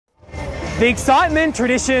The excitement,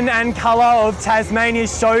 tradition and colour of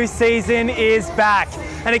Tasmania's show season is back,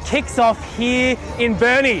 and it kicks off here in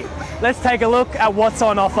Burnie. Let's take a look at what's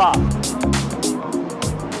on offer.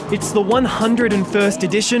 It's the 101st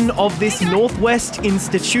edition of this Northwest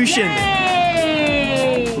institution.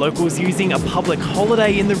 Yay! Locals using a public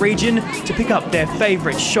holiday in the region to pick up their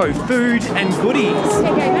favourite show food and goodies.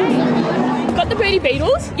 Got the Burnie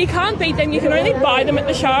Beetles. You can't beat them, you can only buy them at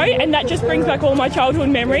the show, and that just brings back all my childhood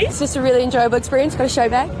memories. It's just a really enjoyable experience, got a show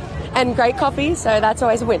bag and great coffee, so that's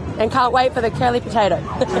always a win. And can't wait for the curly potato.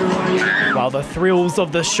 While the thrills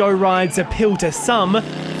of the show rides appeal to some,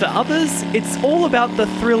 for others it's all about the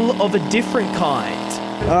thrill of a different kind.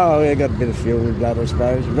 Oh, yeah, got a bit of fuel in blood, I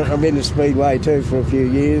suppose. But I've been to Speedway too for a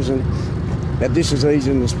few years, and this is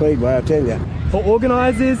easy in the Speedway, I tell you. For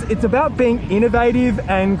organisers, it's about being innovative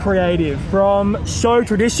and creative, from show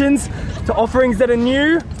traditions to offerings that are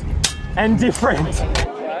new and different.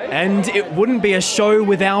 And it wouldn't be a show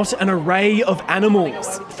without an array of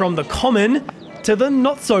animals, from the common to the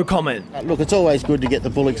not so common. Look, it's always good to get the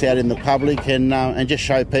bullocks out in the public and just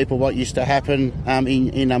show people what used to happen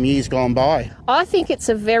in years gone by. I think it's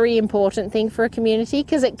a very important thing for a community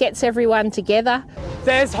because it gets everyone together.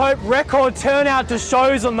 There's hope record turnout to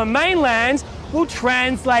shows on the mainland will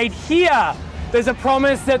translate here. There's a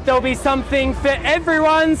promise that there'll be something for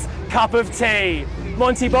everyone's cup of tea.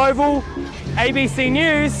 Monty Boval, ABC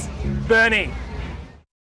News, Burnie.